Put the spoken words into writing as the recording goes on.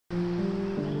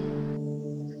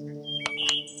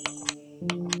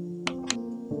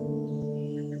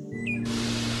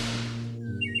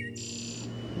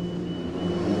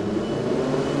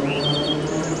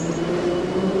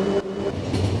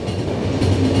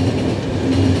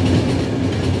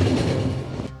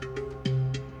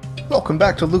welcome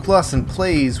back to Luke Lawson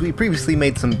Plays. We previously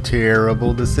made some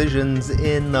terrible decisions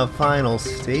in the final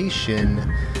station,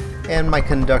 and my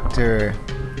conductor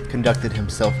conducted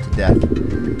himself to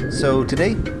death. So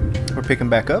today, we're picking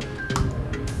back up,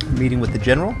 meeting with the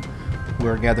general.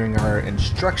 We're gathering our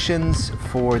instructions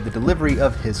for the delivery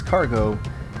of his cargo,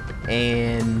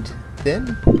 and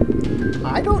then,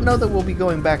 I don't know that we'll be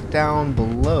going back down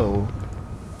below.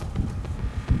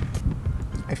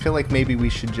 I feel like maybe we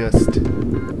should just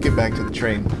get back to the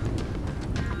train.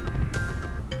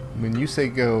 When you say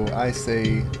go, I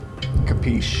say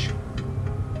capiche.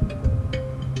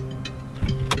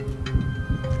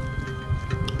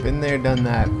 Been there, done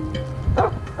that.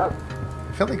 I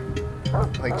feel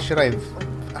like should I have,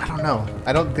 I don't know.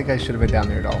 I don't think I should have been down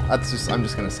there at all. I'm just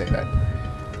gonna say that.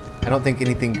 I don't think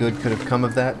anything good could have come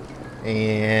of that.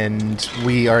 And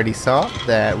we already saw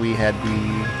that we had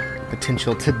the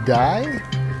potential to die.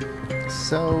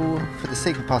 So, for the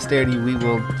sake of posterity, we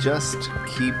will just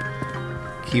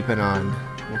keeping on.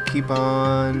 We'll keep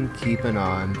on keeping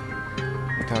on.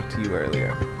 I talked to you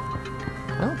earlier.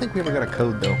 I don't think we ever got a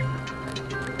code, though.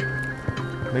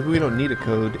 Maybe we don't need a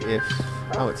code if...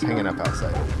 Oh, it's hanging up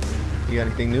outside. You got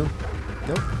anything new?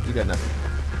 Nope, you got nothing.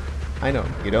 I know,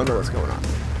 you don't know what's going on.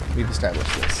 We've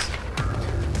established this.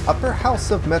 Upper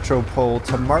House of Metropole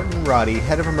to Martin Roddy,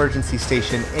 head of emergency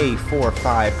station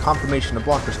A45, confirmation of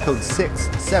blockers code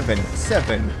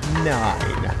 6779.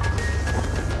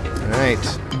 Alright.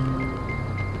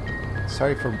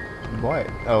 Sorry for what?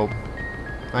 Oh,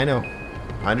 I know.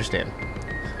 I understand.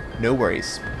 No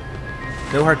worries.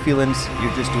 No hard feelings,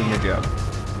 you're just doing your job.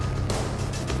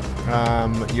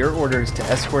 Your order is to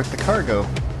escort the cargo.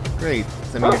 Great.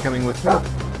 Does that mean you're coming with me?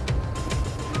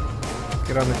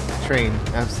 Get on the train,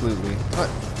 absolutely. What?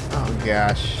 Oh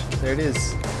gosh, there it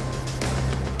is.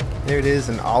 There it is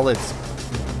in all its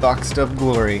boxed up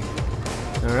glory.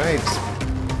 Alright.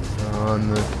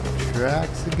 On the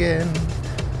tracks again.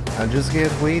 I just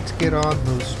can't wait to get on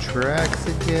those tracks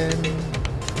again.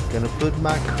 Gonna put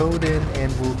my code in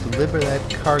and we'll deliver that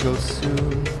cargo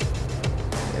soon.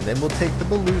 And then we'll take the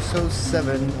Beluso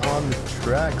 7 on the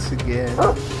tracks again.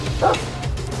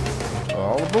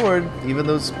 All aboard, even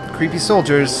those creepy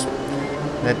soldiers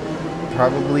that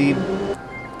probably,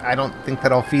 I don't think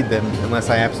that I'll feed them unless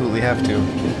I absolutely have to.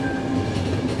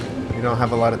 You don't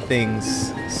have a lot of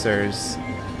things, sirs.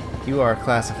 You are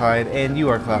classified, and you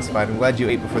are classified. I'm glad you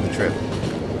ate before the trip.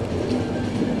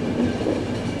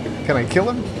 Can I kill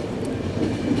him?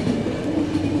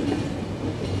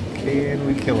 Can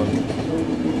we kill him?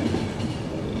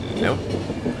 Nope.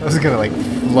 I was gonna like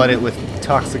flood it with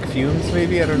toxic fumes,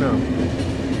 maybe? I don't know.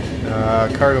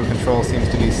 Cargo control seems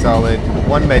to be solid.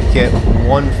 One med kit,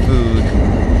 one food.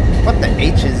 What the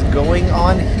H is going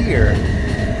on here?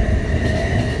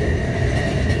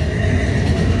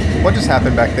 What just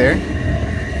happened back there?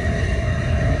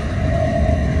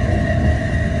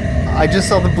 I just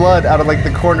saw the blood out of like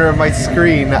the corner of my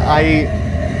screen.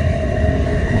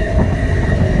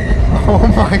 Oh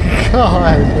my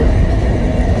god.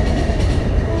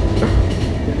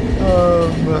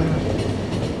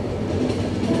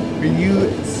 Are you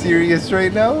serious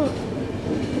right now?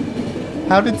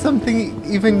 How did something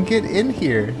even get in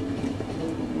here?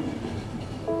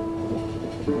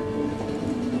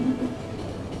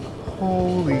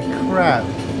 Holy crap.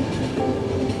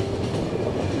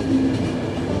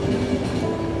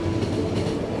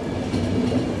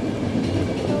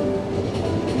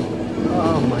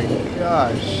 Oh my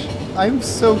gosh. I'm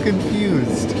so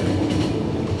confused.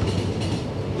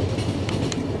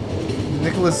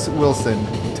 Nicholas Wilson,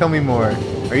 tell me more.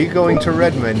 Are you going to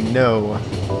Redmond? No.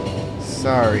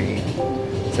 Sorry.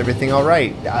 Is everything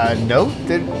alright? No?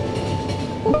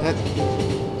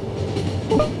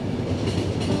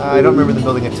 I don't remember them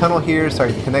building a tunnel here.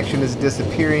 Sorry, the connection is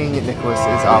disappearing. Nicholas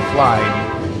is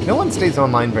offline. No one stays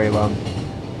online very long.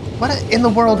 What in the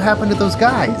world happened to those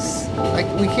guys? Like,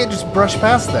 we can't just brush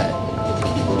past that.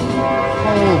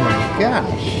 Oh my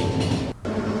gosh.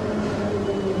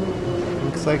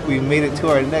 Looks like we made it to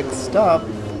our next stop.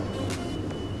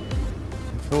 I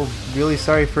feel really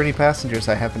sorry for any passengers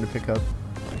I happen to pick up.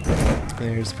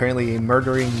 There's apparently a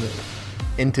murdering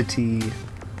entity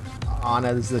on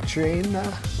as the train.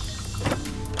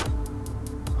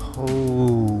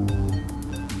 Oh,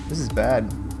 this is bad.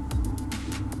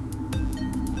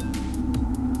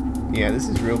 Yeah, this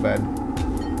is real bad.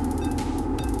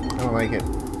 I don't like it.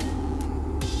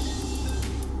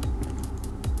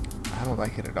 I don't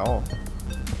like it at all.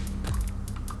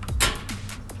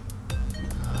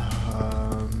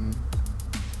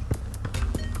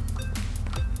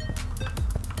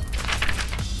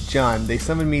 John. They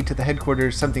summoned me to the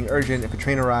headquarters. Something urgent. If a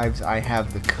train arrives, I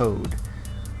have the code.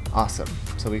 Awesome.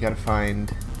 So we gotta find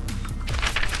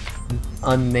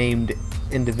unnamed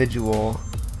individual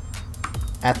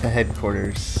at the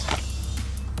headquarters.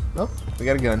 Oh, we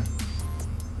got a gun.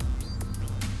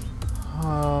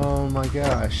 Oh my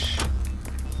gosh.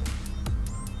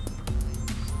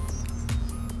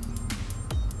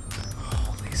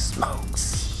 Holy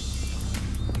smokes.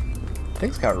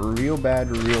 Things got real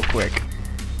bad real quick.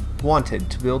 Wanted.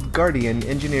 To build Guardian,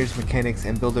 engineers, mechanics,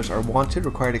 and builders are wanted.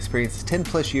 Required experience 10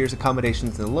 plus years.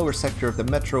 Accommodations in the lower sector of the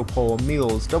metropole.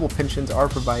 Meals. Double pensions are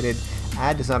provided.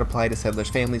 Ad does not apply to settlers'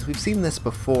 families. We've seen this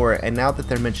before, and now that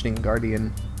they're mentioning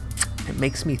Guardian, it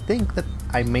makes me think that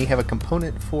I may have a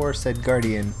component for said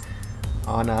Guardian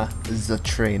on a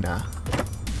Zatrena.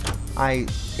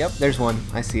 Yep, there's one.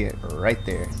 I see it right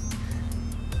there.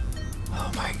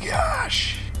 Oh my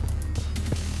gosh.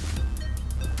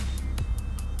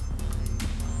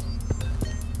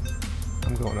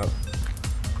 I'm going up.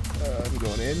 I'm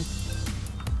going in.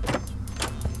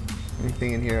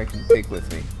 Anything in here I can take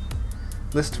with me?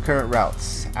 List of current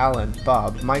routes. Alan,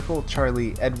 Bob, Michael,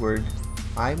 Charlie, Edward.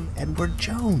 I'm Edward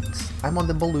Jones. I'm on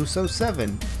the Beluso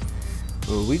 7.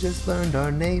 Oh, we just learned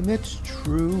our name, it's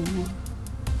true.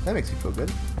 That makes me feel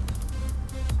good.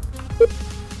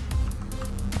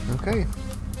 Okay.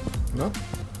 Well,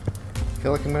 I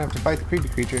feel like I'm gonna have to fight the creepy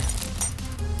creature.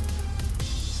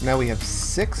 So now we have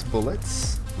 6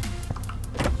 bullets.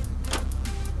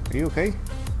 Are you okay?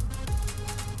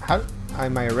 How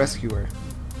am I a rescuer?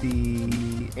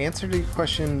 The answer to your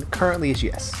question currently is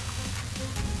yes.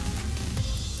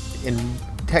 And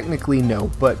technically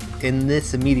no, but in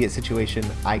this immediate situation,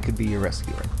 I could be your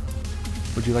rescuer.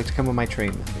 Would you like to come on my train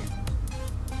with me?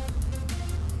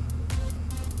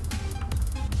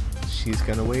 She's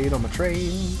gonna wait on my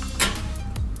train.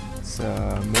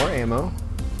 Some more ammo.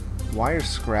 Wire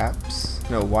scraps.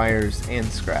 No, wires and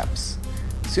scraps.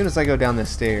 As soon as I go down the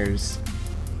stairs,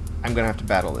 I'm gonna have to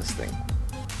battle this thing.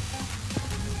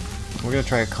 We're gonna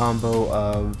try a combo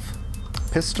of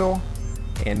pistol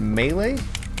and melee.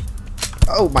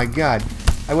 Oh my god,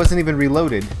 I wasn't even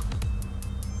reloaded.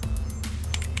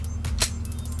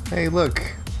 Hey look,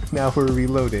 now we're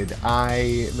reloaded.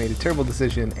 I made a terrible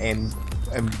decision and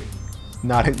I'm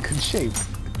not in good shape.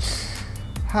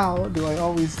 How do I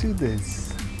always do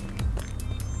this?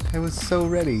 I was so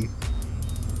ready.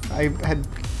 I had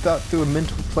thought through a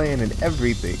mental plan and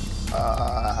everything.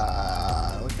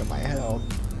 Look at my health.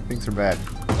 Things are bad.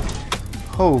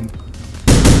 Oh.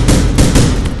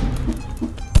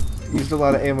 Used a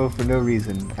lot of ammo for no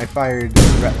reason. I fired.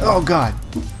 Oh god!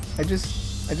 I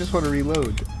just want to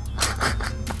reload.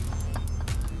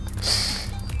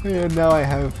 And now I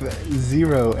have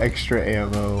 0 extra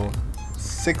ammo.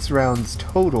 6 rounds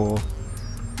total.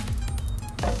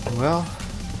 Well,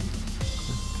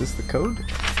 is this the code?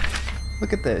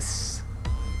 Look at this.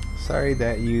 Sorry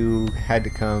that you had to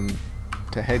come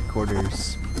to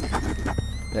headquarters.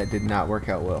 That did not work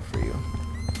out well for you.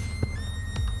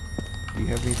 Do you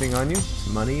have anything on you?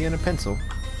 Some money and a pencil.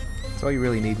 That's all you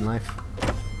really need in life.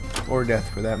 Or death,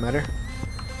 for that matter.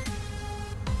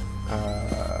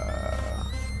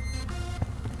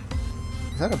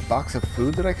 Is that a box of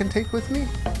food that I can take with me?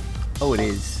 Oh, it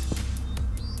is.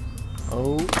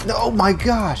 Oh, no, oh my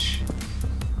gosh!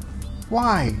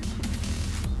 Why?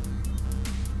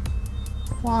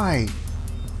 Why?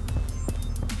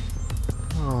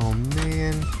 Oh,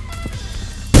 man.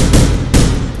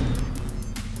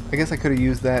 I guess I could have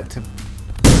used that to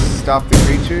stop the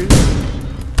creatures.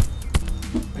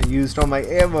 I used all my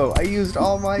ammo. I used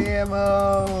all my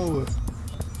ammo.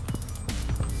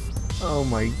 Oh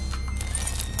my.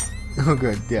 Oh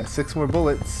good. Yeah, 6 more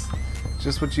bullets.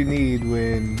 Just what you need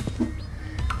when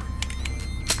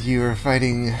you are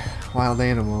fighting wild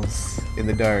animals in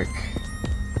the dark.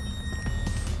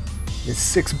 It's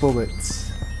 6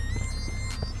 bullets.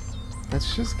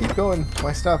 Let's just keep going.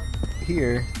 Why stop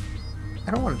here?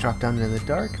 I don't want to drop down into the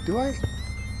dark, do I?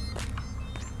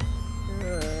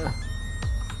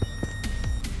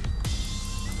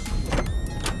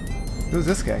 Who's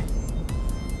this guy?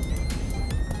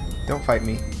 Don't fight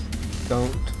me.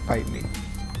 Don't fight me.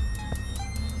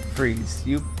 Freeze.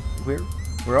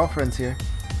 We're all friends here.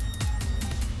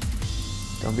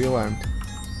 Don't be alarmed.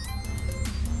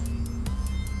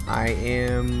 I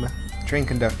am train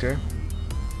conductor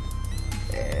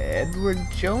Edward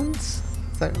Jones?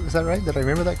 Is that right? Did I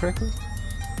remember that correctly?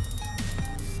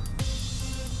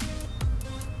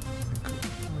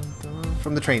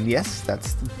 From the train, yes,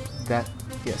 that's that.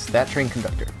 Yes, that train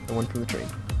conductor, the one from the train.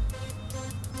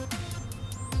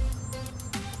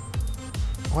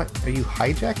 What? Are you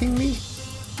hijacking me?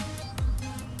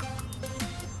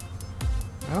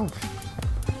 I don't...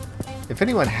 If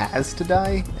anyone has to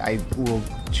die, I will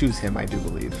choose him, I do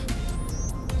believe.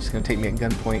 He's gonna take me at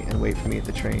gunpoint and wait for me at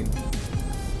the train.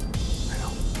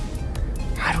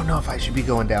 I don't know if I should be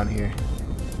going down here.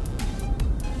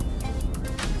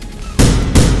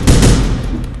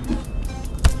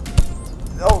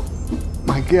 Oh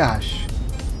my gosh.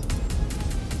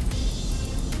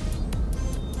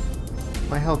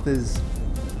 My health is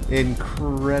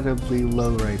incredibly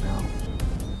low right now.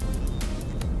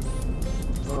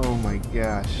 Oh my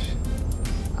gosh.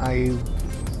 I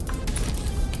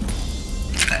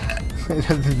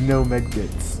have no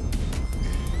medkits.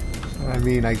 I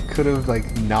mean, I could have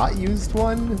like not used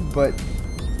one, but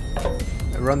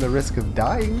I run the risk of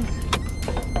dying.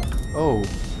 Oh.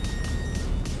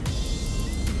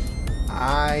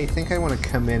 I think I want to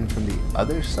come in from the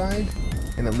other side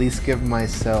and at least give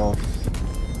myself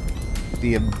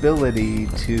the ability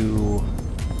to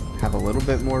have a little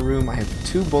bit more room. I have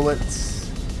 2 bullets.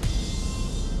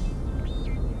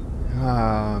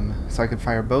 So I could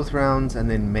fire both rounds and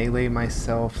then melee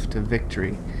myself to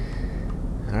victory.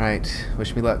 Alright,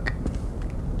 wish me luck.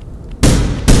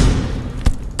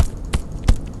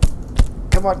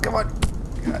 Come on, come on!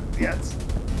 God, yes.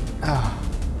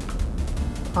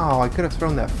 Oh, I could have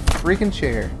thrown that freaking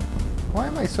chair. Why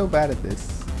am I so bad at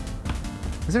this?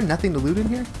 Is there nothing to loot in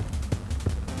here?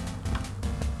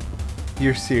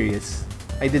 You're serious.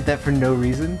 I did that for no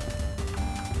reason?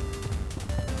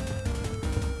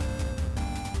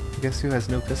 Guess who has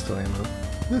no pistol ammo?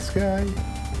 This guy!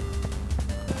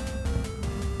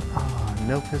 Oh,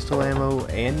 no pistol ammo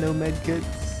and no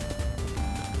medkits.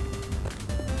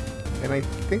 And I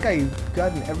think I've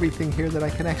gotten everything here that I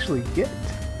can actually get.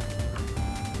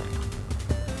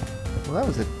 Well, that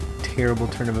was a terrible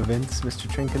turn of events,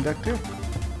 Mr. Train Conductor.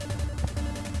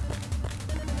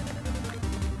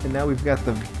 And now we've got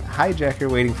the hijacker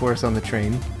waiting for us on the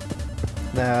train.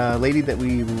 The lady that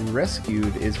we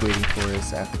rescued is waiting for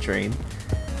us at the train.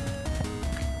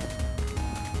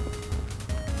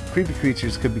 Creepy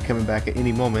creatures could be coming back at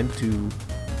any moment to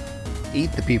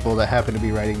eat the people that happen to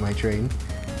be riding my train.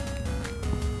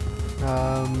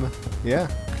 Yeah.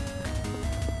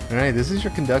 Alright, this is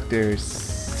your conductor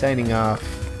signing off.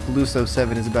 Bluso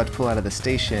 7 is about to pull out of the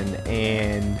station,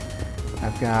 and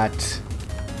I've got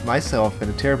myself in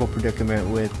a terrible predicament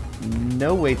with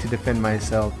no way to defend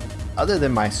myself other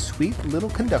than my sweet little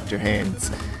conductor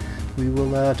hands. We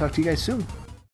will talk to you guys soon.